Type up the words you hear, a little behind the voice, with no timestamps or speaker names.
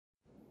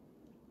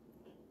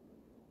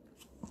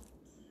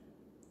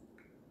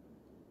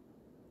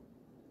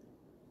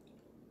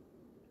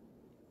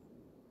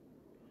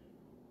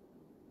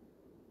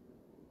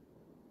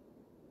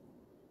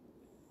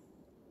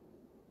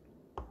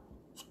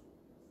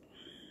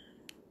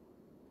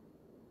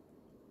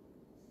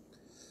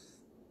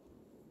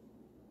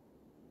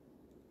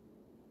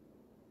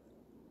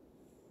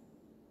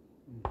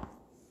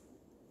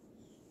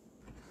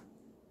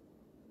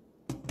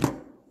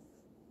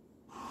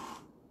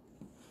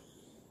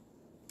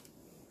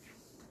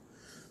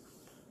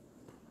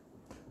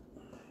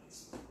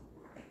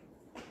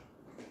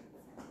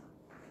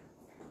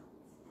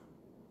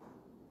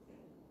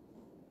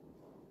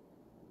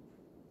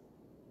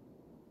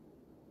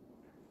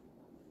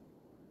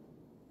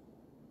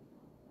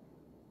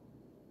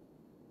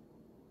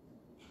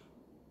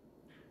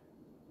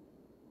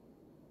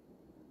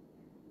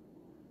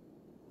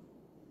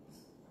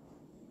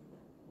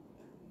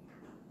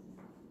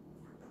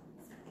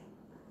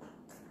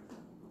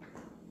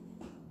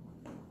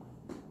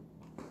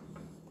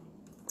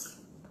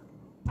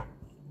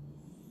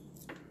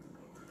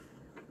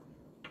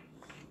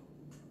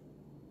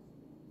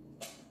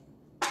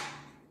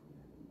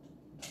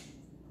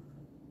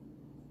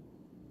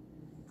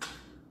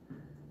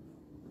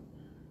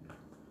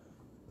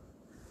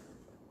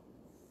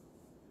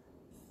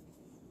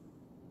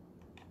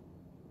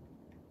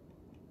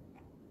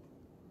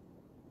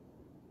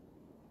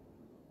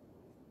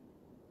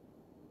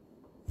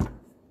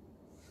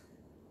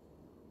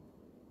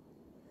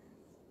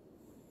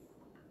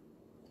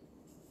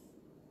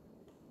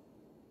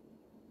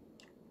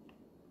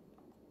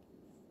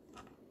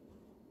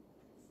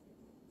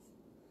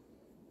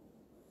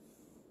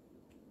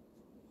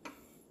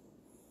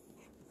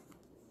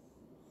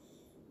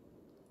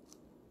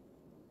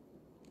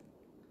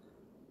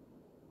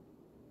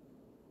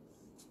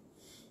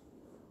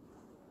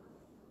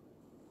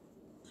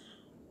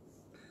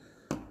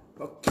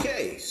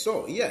Okay,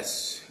 so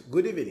yes,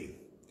 good evening.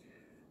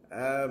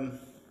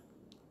 I've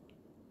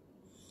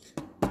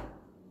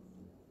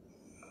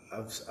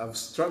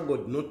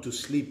struggled not to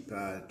sleep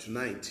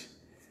tonight,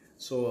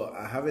 so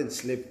I haven't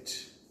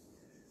slept.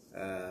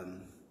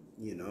 Um,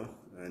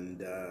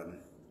 and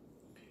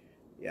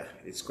yeah,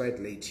 it's quite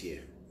late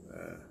here,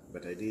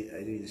 but I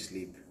didn't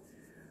sleep.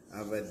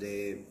 I've had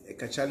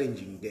a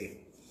challenging day,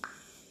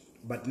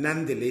 but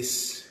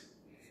nonetheless,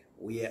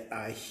 we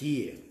are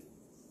here,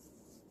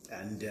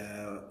 and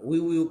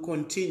we will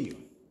continue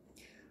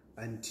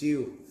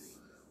until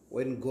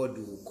when God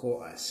will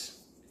call us.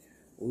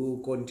 We will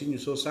continue.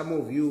 So some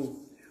of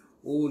you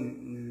who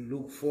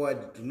look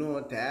forward to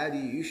know,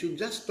 Tayari, you should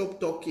just stop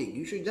talking.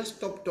 You should just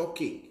stop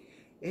talking.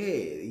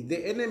 Hey,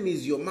 the enemy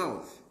is your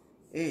mouth.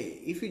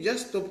 Hey, if you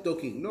just stop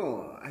talking,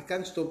 no, I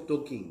can't stop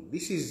talking.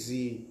 This is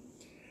the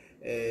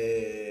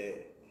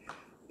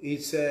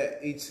it's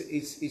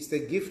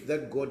the gift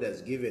that God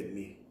has given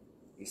me.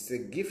 It's the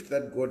gift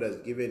that God has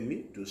given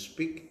me to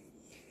speak,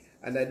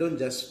 and I don't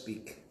just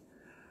speak.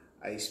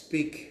 I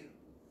speak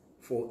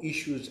for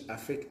issues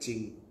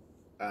affecting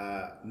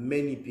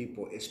many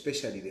people,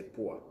 especially the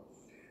poor.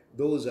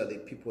 Those are the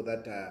people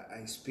that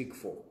I speak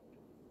for.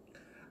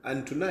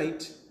 And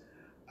tonight,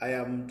 I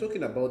am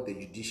talking about the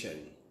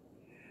judiciary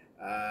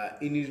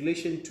in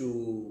relation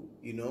to,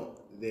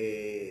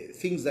 the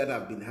things that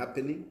have been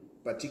happening,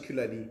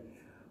 particularly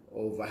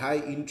of high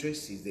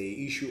interest is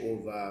the issue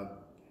of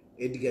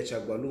Edgar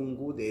Chagwa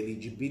Lungu, the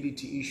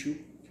eligibility issue,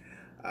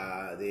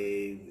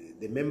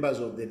 the members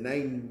of the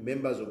 9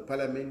 members of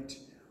parliament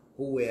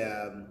who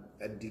were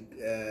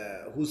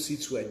whose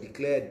seats were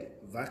declared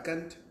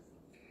vacant,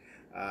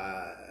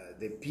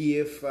 the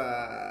PF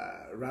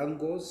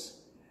wrangles,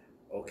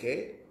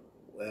 okay,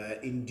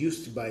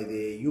 induced by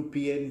the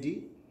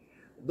UPND.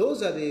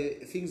 Those are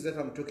the things that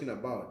I'm talking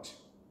about,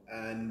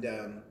 and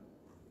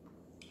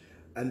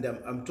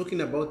I'm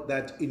talking about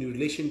that in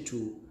relation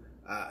to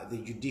the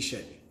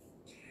judiciary.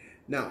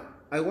 Now,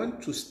 I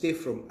want to state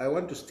from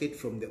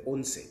the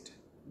onset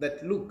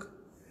that look,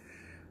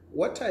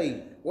 what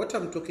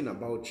I'm talking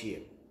about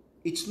here,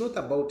 it's not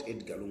about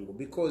Edgar Lungu,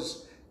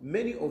 because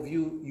many of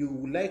you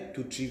like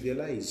to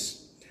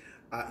trivialize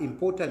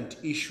important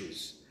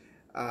issues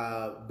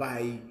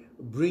by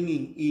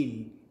bringing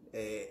in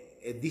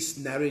this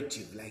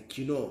narrative, like,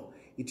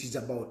 it is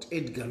about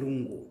Edgar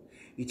Lungu,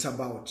 it's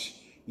about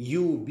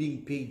you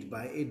being paid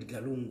by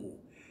Edgar Lungu,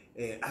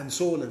 and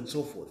so on and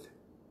so forth.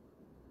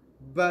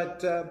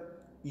 But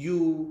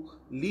you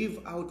leave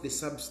out the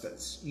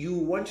substance. You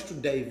want to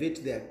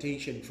divert the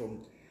attention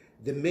from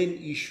the main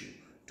issue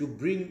to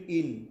bring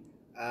in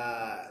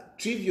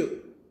trivial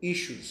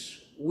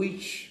issues,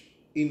 which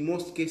in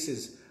most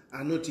cases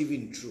are not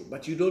even true,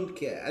 but you don't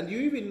care, and you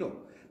even know,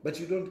 but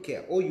you don't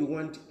care. All you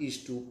want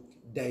is to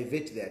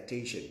divert the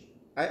attention.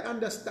 I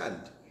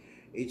understand,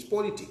 it's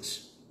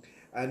politics,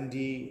 and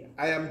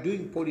I am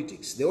doing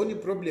politics. The only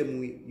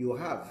problem you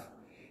have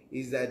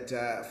is that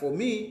for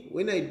me,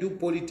 when I do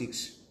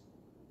politics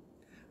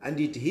and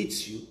it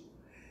hits you,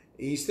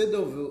 instead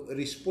of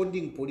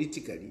responding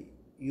politically,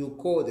 you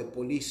call the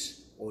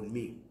police on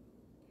me.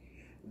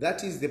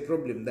 That is the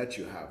problem that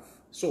you have.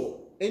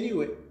 So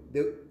anyway,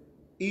 the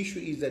issue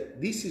is that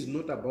this is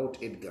not about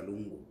Edgar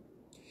Lungu.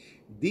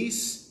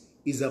 This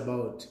is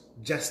about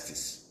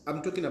justice.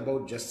 I'm talking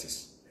about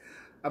justice.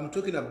 I'm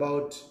talking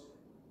about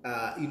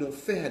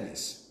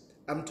fairness.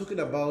 I'm talking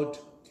about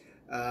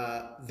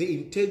the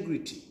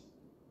integrity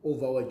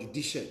of our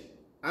judiciary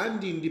and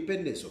the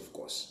independence, of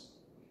course.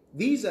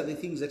 These are the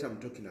things that I'm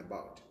talking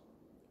about.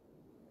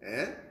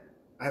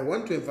 I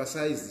want to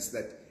emphasize this,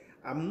 that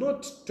I'm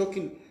not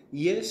talking,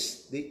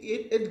 yes,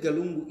 the Edgar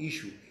Lungu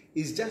issue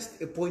is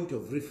just a point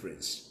of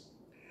reference,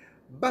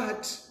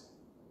 but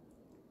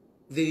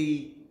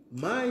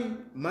my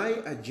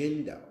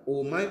agenda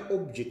or my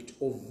object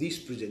of this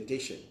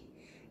presentation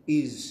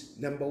is,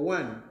 number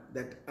one,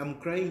 that I'm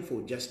crying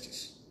for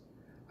justice.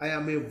 I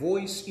am a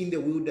voice in the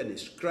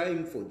wilderness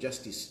crying for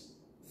justice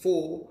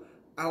for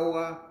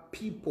our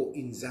people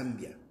in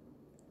Zambia.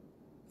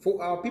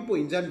 For our people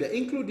in Zambia,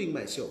 including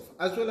myself,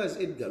 as well as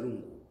Edgar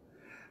Lungu,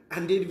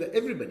 and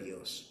everybody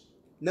else.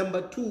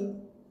 Number two,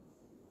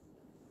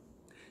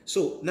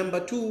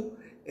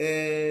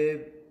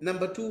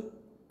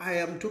 I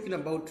am talking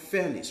about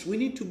fairness. We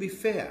need to be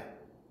fair.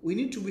 We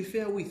need to be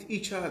fair with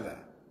each other.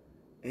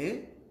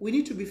 We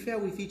need to be fair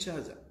with each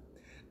other.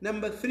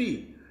 Number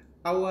three,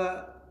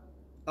 our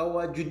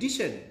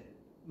judiciary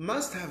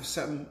must have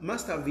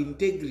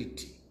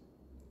integrity.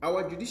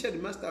 Our judiciary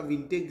must have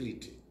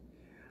integrity,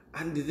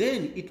 and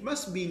then it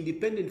must be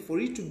independent for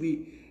it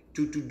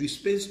to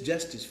dispense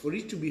justice, for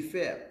it to be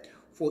fair,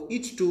 for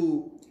it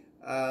to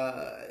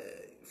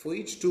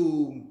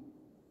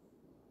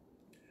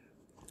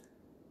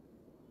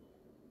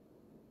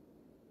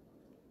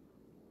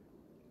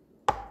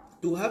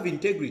have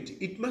integrity.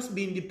 It must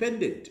be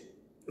independent,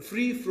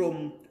 free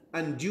from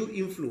undue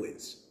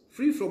influence.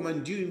 Free from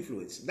undue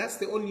influence. That's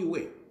the only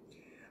way.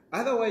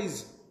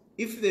 Otherwise,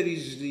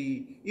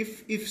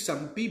 if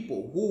some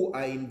people who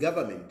are in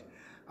government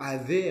are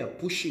there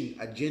pushing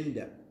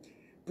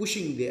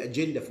the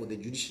agenda for the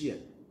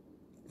judiciary.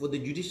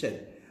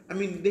 I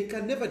mean, they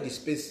can never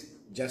dispense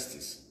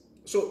justice.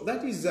 So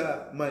that is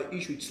my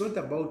issue. It's not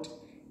about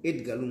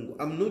Edgar Lungu.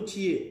 I'm not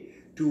here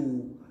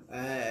to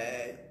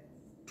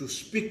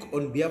speak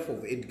on behalf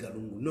of Edgar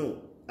Lungu.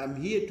 No, I'm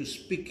here to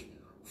speak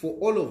for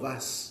all of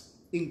us,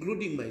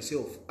 including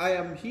myself. I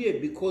am here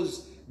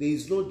because there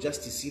is no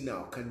justice in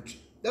our country.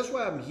 That's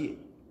why I'm here.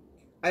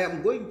 I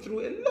am going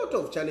through a lot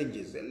of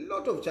challenges.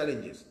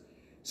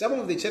 Some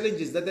of the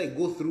challenges that I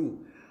go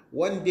through,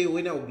 one day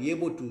when I'll be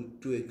able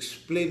to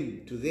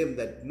explain to them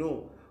that,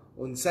 no,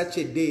 on such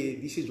a day,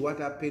 this is what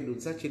happened, on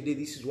such a day,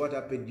 this is what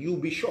happened, you'll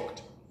be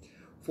shocked.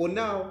 For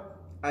now,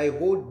 I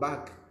hold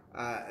back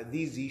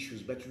these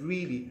issues, but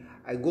really,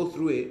 I go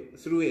through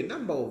a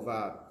number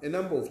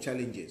of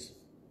challenges.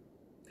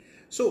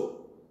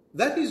 So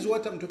that is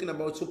what I'm talking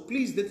about. So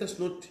please let us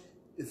not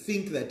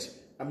think that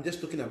I'm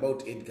just talking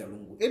about Edgar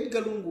Lungu.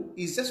 Edgar Lungu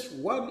is just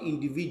one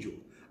individual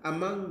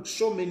among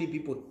so many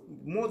people,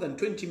 more than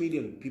 20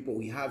 million people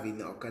we have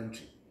in our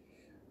country.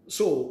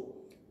 So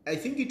I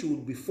think it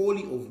would be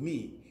folly of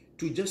me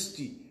to just,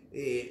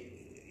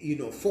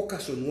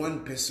 focus on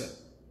one person.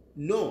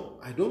 No,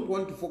 I don't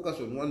want to focus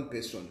on one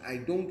person.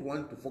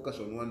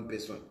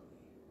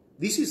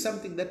 This is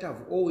something that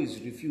I've always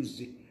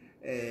refused,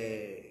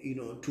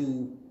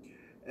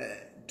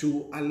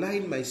 to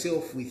align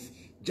myself with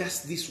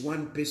just this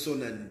one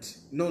person. And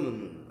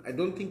no. I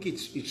don't think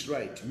it's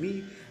right.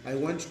 Me, I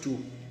want to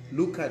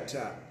look at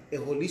a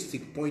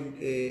holistic point,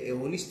 a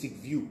holistic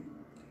view.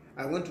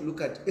 I want to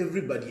look at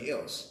everybody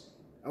else.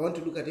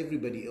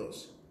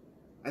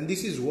 And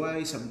this is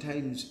why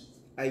sometimes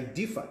I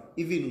differ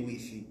even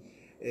with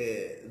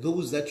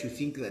those that you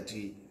think that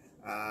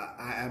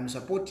I am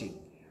supporting.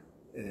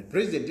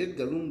 President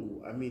Edgar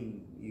Lungu, I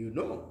mean, you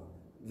know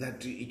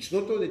that it's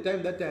not all the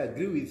time that I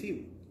agree with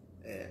him.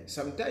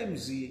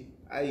 Sometimes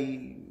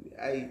I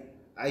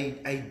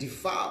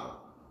defer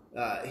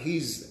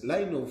his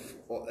line of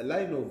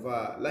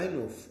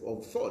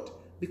thought,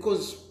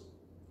 because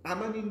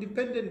I'm an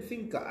independent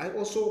thinker. I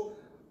also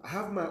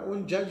have my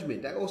own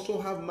judgment. I also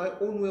have my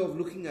own way of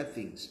looking at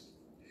things.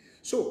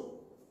 So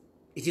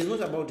it is not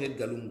about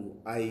Edgar Lungu.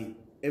 I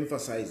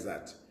emphasize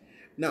that.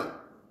 Now,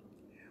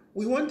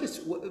 why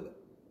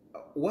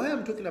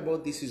I'm talking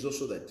about this is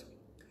also that,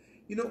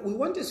 we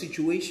want a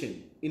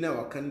situation in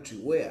our country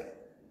where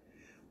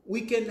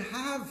we can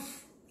have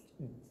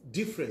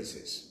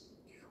differences.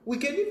 We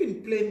can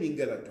even play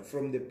Mingalato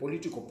from the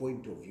political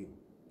point of view.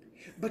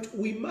 But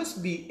we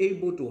must be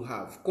able to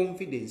have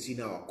confidence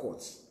in our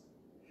courts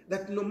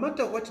that no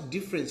matter what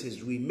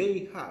differences we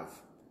may have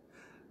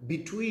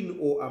between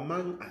or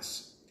among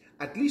us,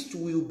 at least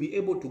we will be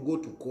able to go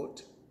to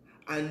court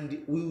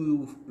and we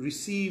will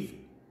receive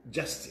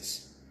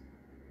justice.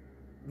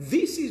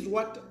 This is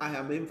what I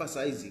am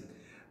emphasizing.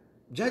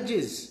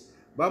 Judges,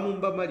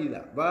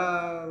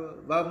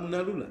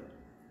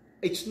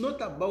 it's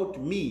not about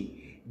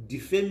me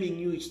defaming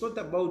you. It's not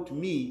about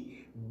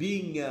me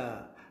being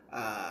a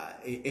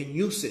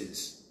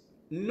nuisance.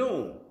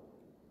 No.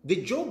 The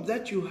job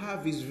that you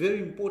have is very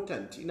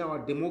important in our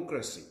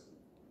democracy.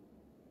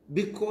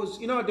 Because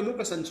in our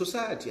democracy and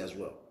society as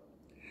well.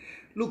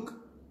 Look,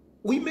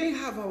 we may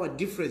have our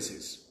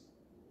differences,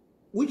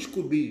 which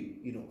could be,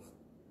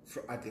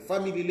 at a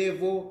family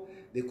level,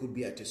 they could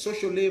be at a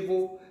social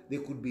level, they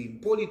could be in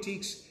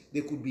politics,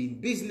 they could be in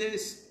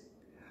business.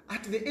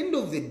 At the end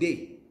of the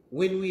day,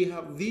 when we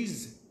have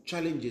these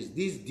challenges,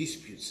 these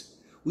disputes,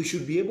 we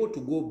should be able to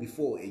go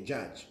before a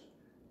judge.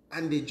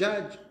 And the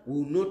judge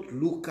will not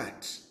look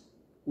at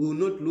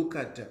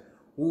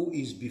who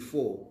is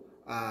before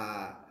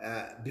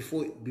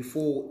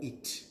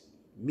it,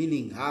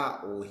 meaning her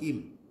or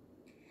him.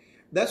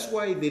 That's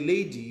why the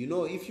lady,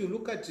 if you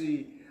look at,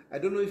 I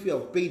don't know if you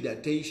have paid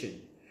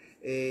attention,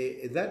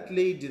 that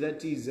lady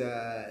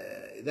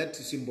that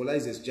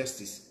symbolizes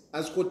justice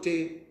has got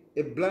a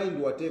blind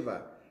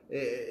whatever,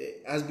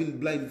 has been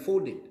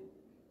blindfolded,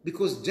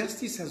 because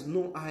justice has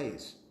no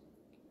eyes.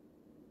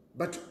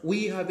 But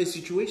we have a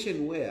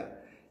situation where,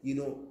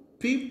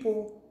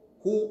 people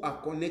who are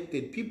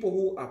connected, people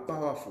who are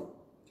powerful,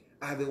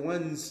 are the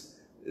ones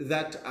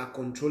that are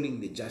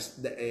controlling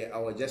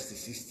our justice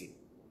system.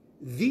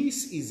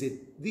 This is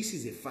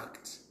a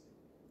fact.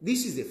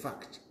 This is a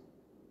fact.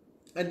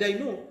 And I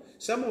know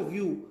some of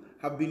you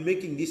have been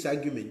making this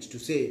argument to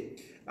say,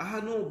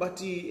 no,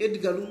 but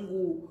Edgar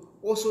Lungu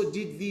also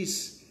did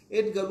this.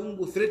 Edgar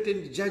Lungu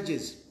threatened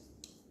judges.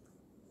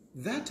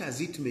 That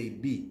as it may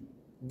be.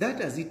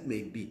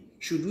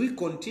 Should we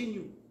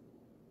continue?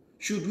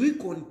 Should we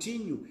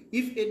continue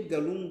if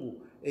Edgar Lungu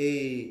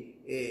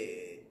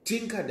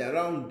tinkered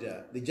around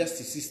the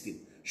justice system?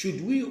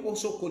 Should we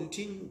also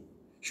continue?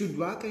 Should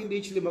Wakainde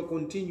Hichilema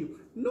continue?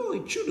 No,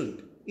 it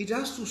shouldn't. It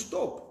has to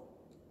stop.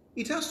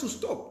 It has to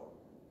stop.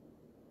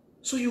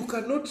 So you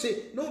cannot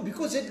say, no,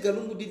 because Edgar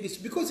Lungu did this,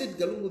 because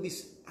Edgar Lungu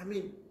this. I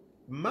mean,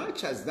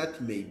 much as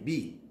that may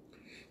be,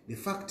 the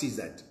fact is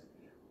that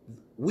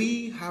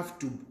we have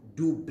to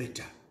do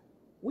better.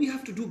 We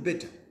have to do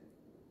better.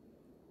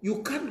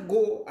 You can't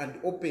go and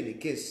open a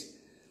case.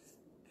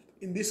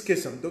 In this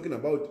case, I'm talking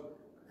about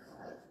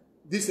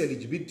this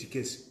eligibility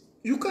case.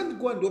 You can't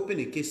go and open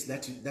a case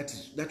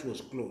that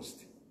was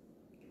closed.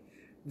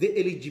 The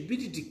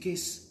eligibility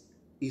case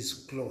is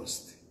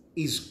closed.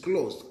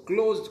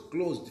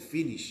 Closed,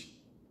 finish.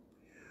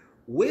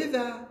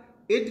 Whether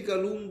Edgar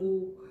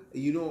Lungu,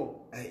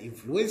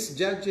 influence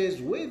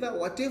judges, whether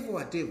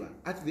whatever,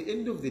 at the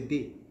end of the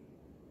day,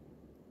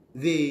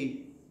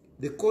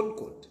 the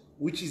Concord,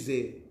 which is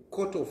a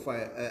court of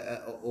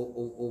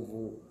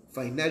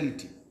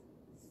finality,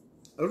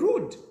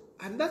 ruled,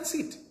 and that's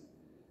it.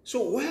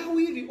 So why are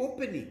we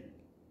reopening?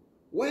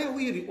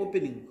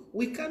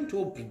 We can't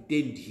all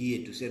pretend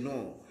here to say,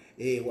 no,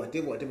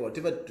 whatever,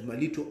 to my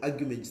little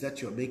arguments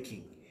that you're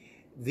making.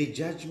 The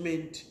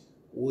judgment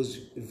was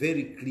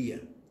very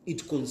clear.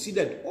 It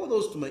considered all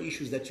those my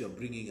issues that you're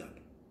bringing up.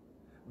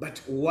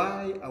 But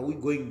why are we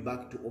going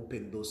back to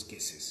open those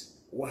cases?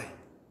 Why?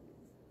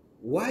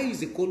 Why is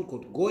the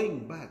Concord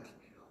going back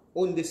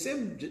on the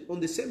same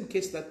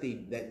case that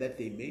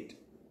they made?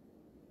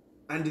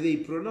 And they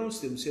pronounce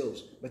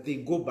themselves, but they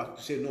go back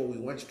to say, no, we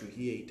want to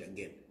hear it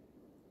again.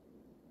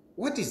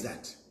 What is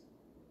that?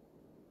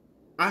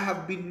 I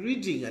have been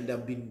reading and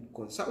I've been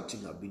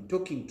consulting, I've been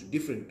talking to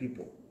different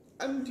people.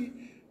 And,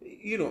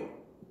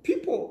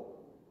 people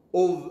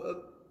of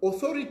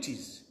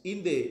authorities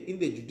in the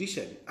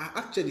judiciary are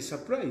actually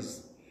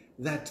surprised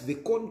that the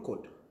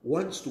Concord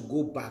wants to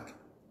go back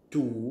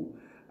to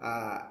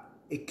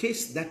a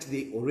case that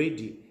they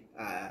already,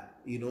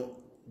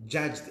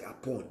 judged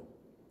upon.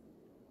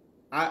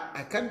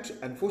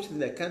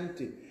 Unfortunately, I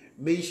can't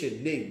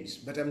mention names,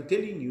 but I'm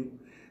telling you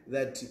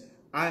that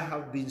I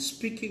have been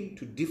speaking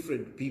to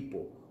different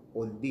people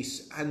on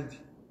this, and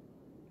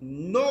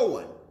no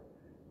one,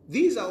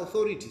 these are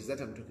authorities that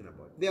I'm talking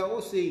about, they are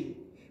all saying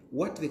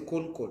what the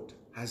Concord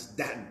has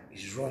done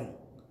is wrong.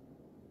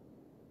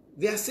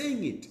 They are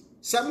saying it.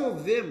 Some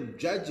of them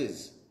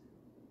judges,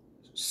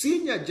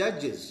 senior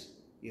judges,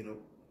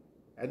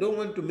 I don't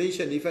want to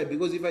mention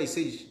because if I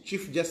say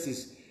Chief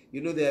Justice,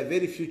 there are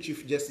very few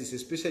Chief Justices,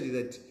 especially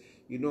that,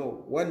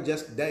 one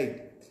just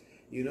died.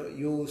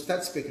 You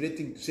start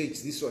speculating to say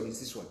it's this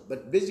one.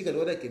 But basically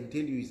what I can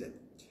tell you is that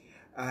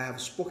I have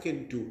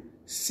spoken to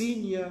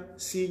senior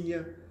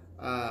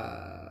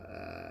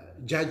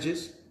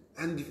judges,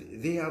 and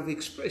they have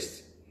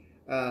expressed.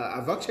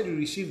 I've actually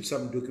received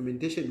some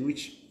documentation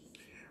which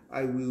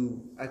I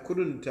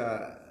couldn't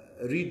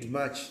read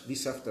much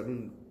this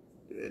afternoon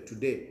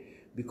today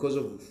because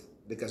of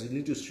the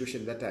little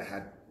situation that I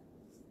had.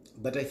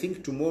 But I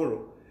think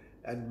tomorrow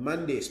and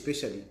Monday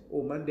especially.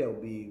 Monday I'll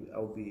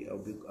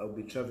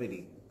be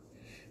traveling.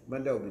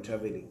 Monday I'll be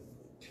traveling.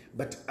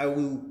 But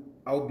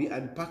I'll be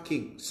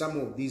unpacking some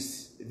of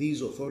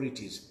these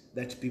authorities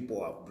that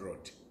people have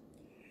brought.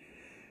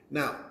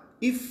 Now,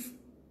 if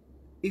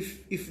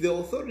the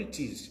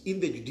authorities in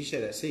the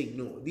judiciary are saying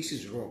no, this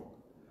is wrong,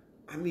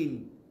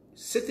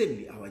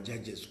 certainly our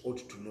judges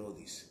ought to know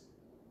this.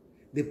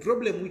 The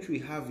problem which we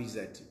have is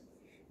that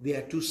they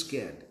are too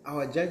scared.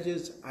 Our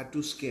judges are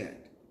too scared.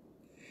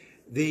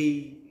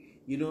 There's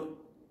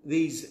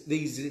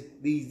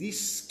this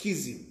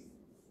schism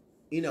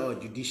in our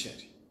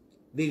judiciary.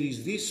 There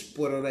is this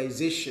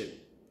polarization,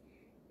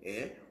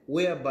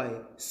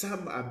 whereby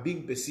some are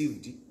being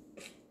perceived.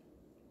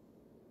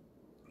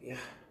 Yeah.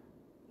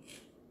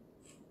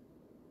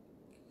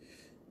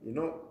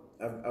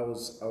 I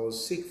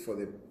was sick for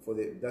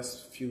the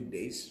last few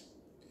days,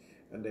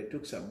 and I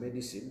took some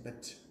medicine,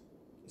 but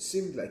it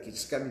seemed like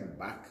it's coming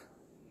back.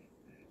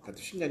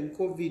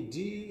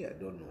 COVID, I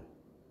don't know.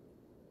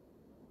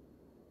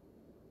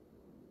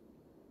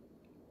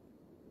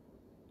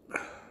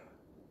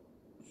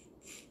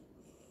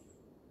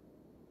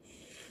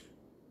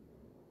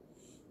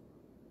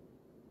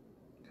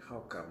 How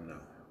come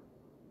now?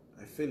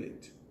 I feel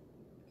it.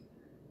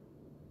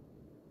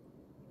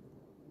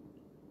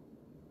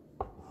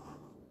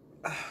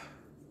 I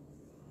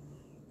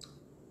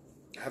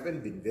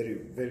haven't been very,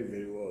 very,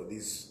 very well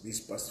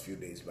these past few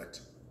days, but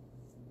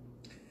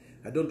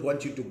I don't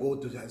want you to go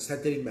to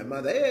start telling my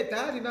mother, hey,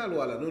 Tahari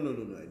Nalwala.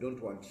 No. I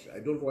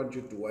don't want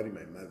you to worry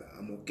my mother.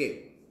 I'm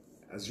okay.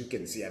 As you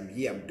can see, I'm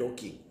here, I'm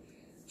talking.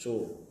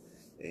 So,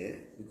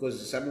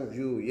 because some of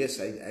you,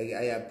 yes,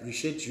 I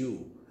appreciate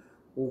you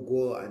who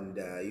go and,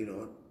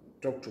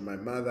 talk to my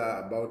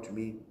mother about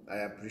me. I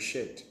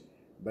appreciate.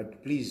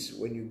 But please,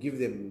 when you give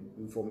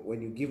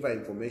her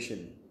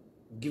information,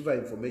 give her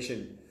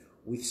information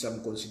with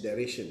some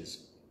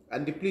considerations.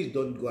 And please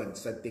don't go and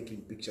start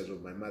taking pictures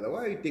of my mother.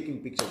 Why are you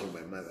taking pictures of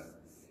my mother?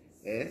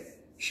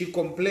 She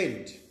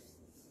complained.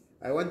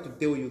 I want to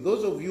tell you,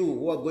 those of you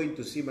who are going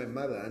to see my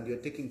mother and you're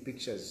taking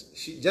pictures,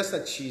 she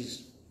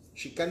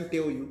can't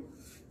tell you,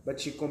 but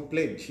she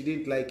complained. She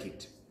didn't like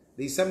it.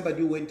 There's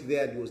somebody who went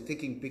there and was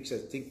taking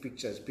pictures,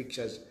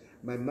 pictures.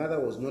 My mother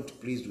was not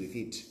pleased with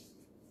it.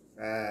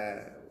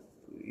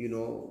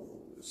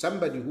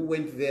 Somebody who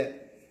went there,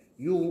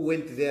 you who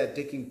went there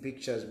taking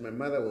pictures, my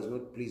mother was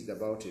not pleased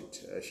about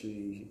it.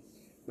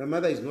 My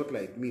mother is not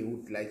like me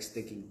who likes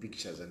taking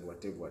pictures and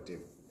whatever.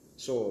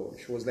 So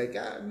she was like,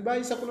 my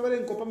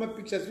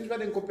pictures, which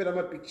one compare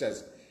my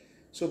pictures?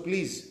 So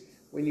please,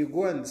 when you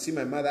go and see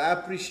my mother, I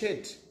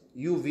appreciate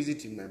you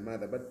visiting my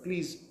mother, but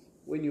please,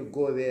 when you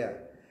go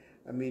there,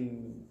 I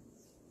mean,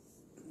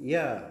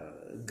 yeah,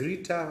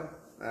 greet her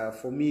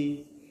for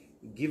me,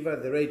 give her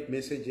the right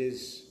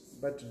messages,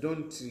 but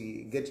don't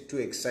get too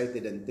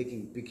excited and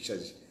taking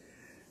pictures.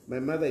 My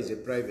mother is a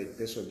private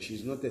person.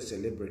 She's not a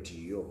celebrity,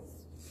 yo.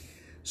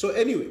 So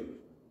anyway,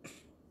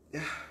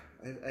 yeah,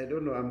 I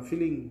don't know. I'm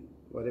feeling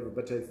whatever,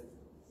 but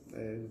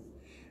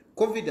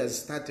COVID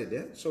has started,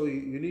 eh? So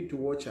you need to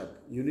watch out.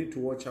 You need to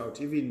watch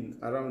out. Even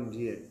around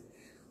here,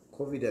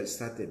 COVID has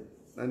started.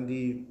 And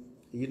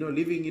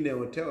living in a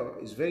hotel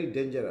is very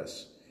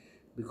dangerous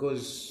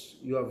because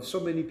you have so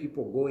many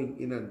people going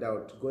in and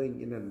out,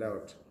 going in and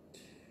out.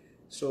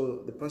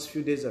 So the past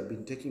few days I've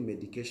been taking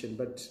medication,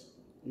 but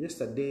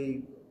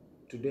yesterday,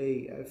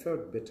 today, I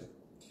felt better.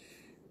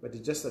 But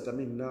it's just that, I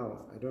mean,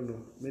 now, I don't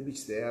know, maybe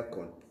it's the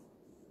aircon.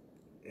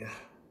 Yeah.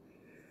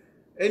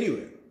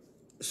 Anyway,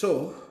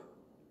 so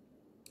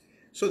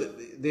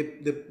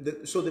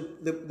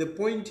the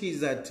point is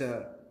that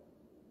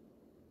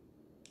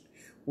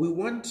we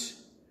want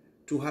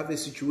to have a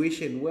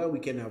situation where we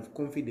can have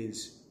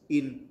confidence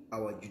in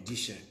our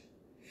judiciary.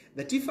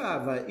 That if I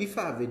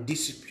have a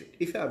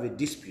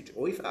dispute,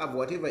 or if I have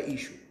whatever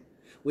issue,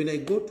 when I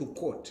go to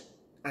court,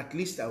 at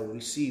least I will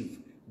receive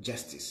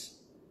justice.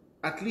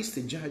 At least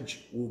the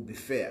judge will be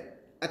fair.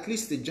 At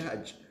least the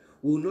judge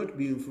will not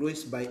be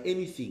influenced by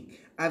anything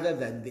other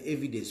than the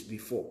evidence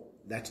before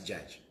that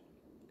judge.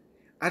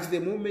 At the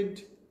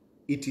moment,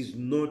 it is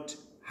not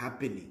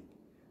happening.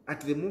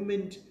 At the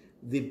moment,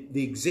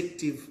 the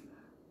executive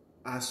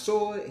are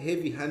so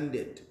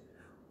heavy-handed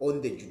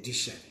on the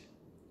judiciary.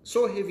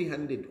 So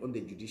heavy-handed on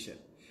the judiciary.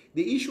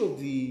 The issue of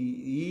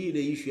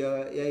the issue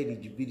of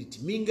eligibility,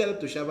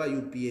 mingala toshaba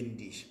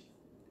UPND.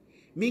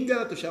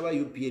 Mingala toshaba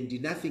UPND,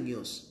 nothing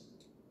else.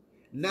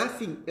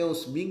 Nothing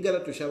else.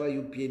 Mingala toshaba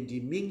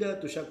UPND,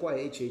 mingala toshakwa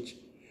HH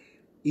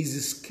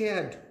is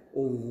scared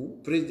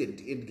of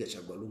President Edgar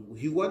Chagwa.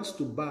 He wants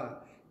to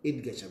bar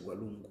Edgar Chagwa.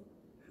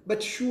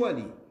 But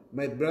surely,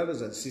 my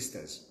brothers and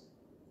sisters,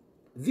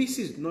 this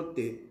is not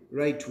the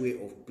right way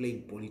of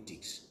playing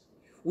politics.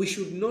 We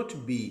should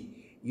not be,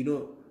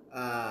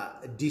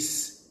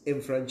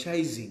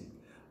 disenfranchising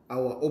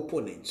our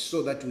opponents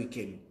so that we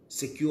can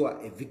secure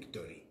a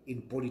victory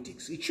in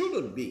politics. It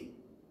shouldn't be.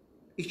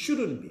 It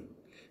shouldn't be.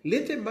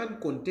 Let a man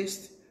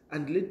contest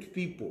and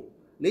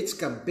let's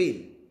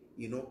campaign.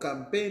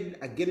 Campaign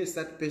against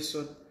that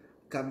person,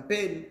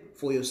 campaign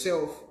for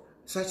yourself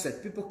such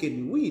that people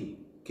can win,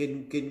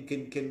 can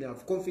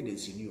have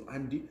confidence in you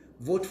and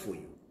vote for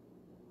you.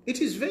 It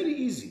is very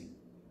easy.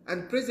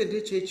 And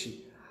President HH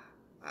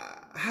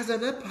has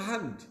an upper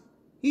hand.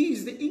 He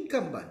is the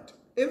incumbent.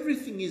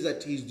 Everything is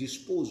at his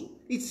disposal.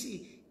 It's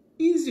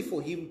easy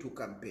for him to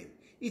campaign.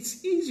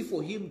 It's easy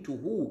for him to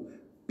woo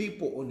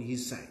people on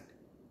his side.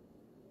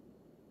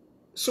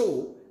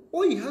 So,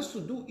 all he has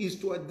to do is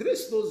to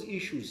address those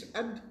issues.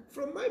 And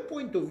from my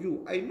point of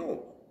view, I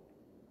know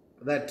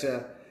that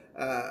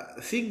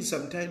things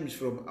sometimes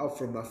from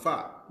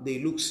afar, they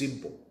look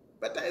simple.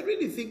 But I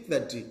really think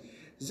that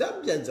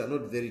Zambians are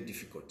not very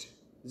difficult.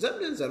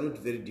 Zambians are not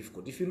very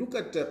difficult. If you look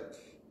at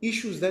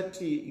issues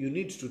that you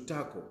need to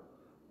tackle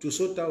to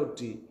sort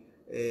out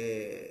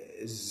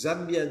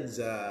Zambians'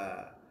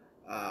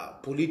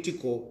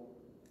 political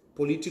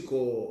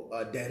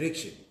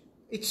direction,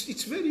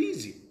 it's very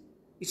easy.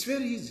 It's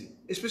very easy,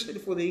 especially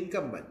for the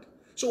incumbent.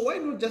 So why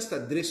not just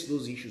address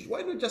those issues?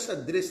 Why not just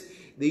address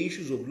the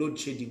issues of load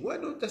shedding? Why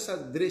not just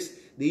address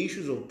the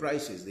issues of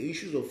prices, the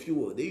issues of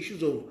fuel, the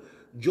issues of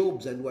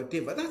jobs and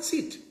whatever? That's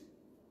it.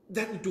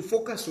 Than to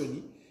focus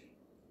on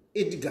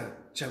Edgar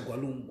Chagwa,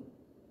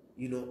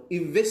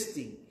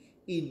 investing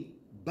in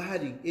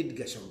barring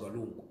Edgar Chagwa.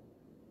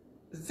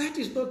 That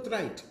is not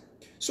right.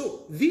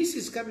 So this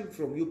is coming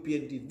from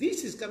UPND.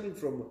 This is coming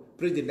from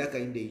President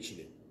Hakainde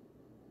Hichilema.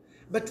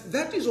 But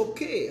that is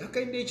okay.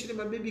 Hakainde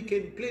Hichilema maybe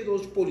can play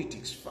those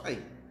politics,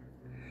 fine.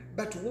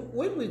 But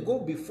when we go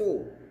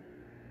before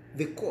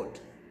the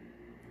court,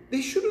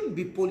 there shouldn't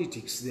be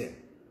politics there.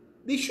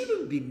 There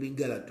shouldn't be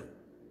mingalato.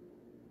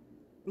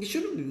 There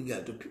shouldn't be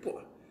mingalato.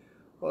 People,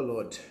 oh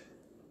Lord,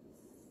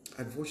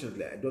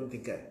 unfortunately, I don't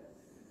think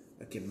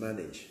I can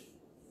manage.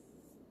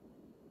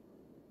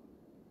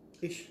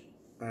 Ish,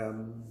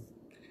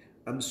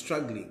 I'm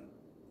struggling.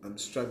 I'm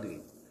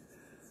struggling.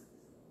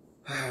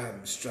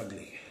 I'm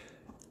struggling.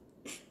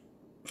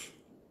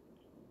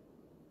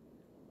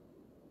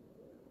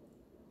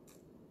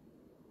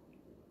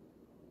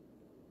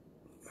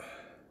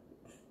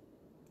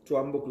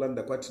 Tuambo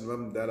kulanda kwati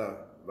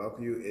nwamdala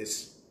baku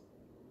US.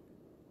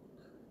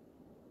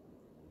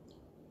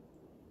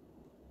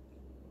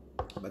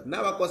 But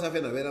now of course I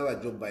feel na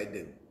Joe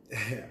Biden.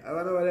 I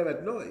don't know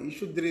whatever. No, he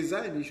should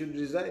resign. He should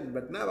resign.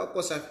 But now of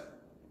course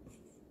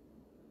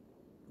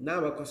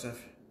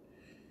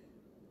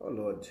oh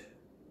Lord.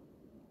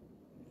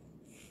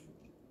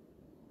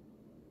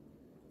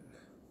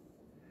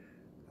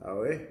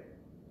 Away.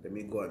 Let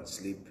me go and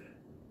sleep.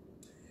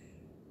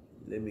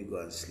 let me go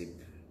and sleep.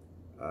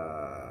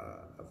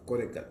 I've got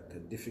a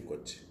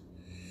difficult.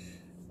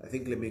 I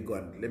think let me go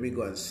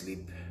and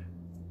sleep.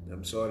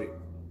 I'm sorry.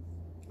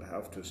 I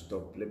have to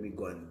stop. Let me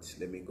go and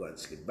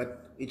sleep.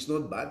 But it's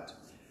not bad.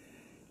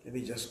 Let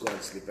me just go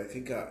and sleep. I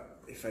think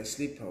if I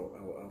sleep,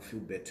 I'll feel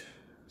better.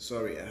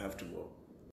 Sorry, I have to go.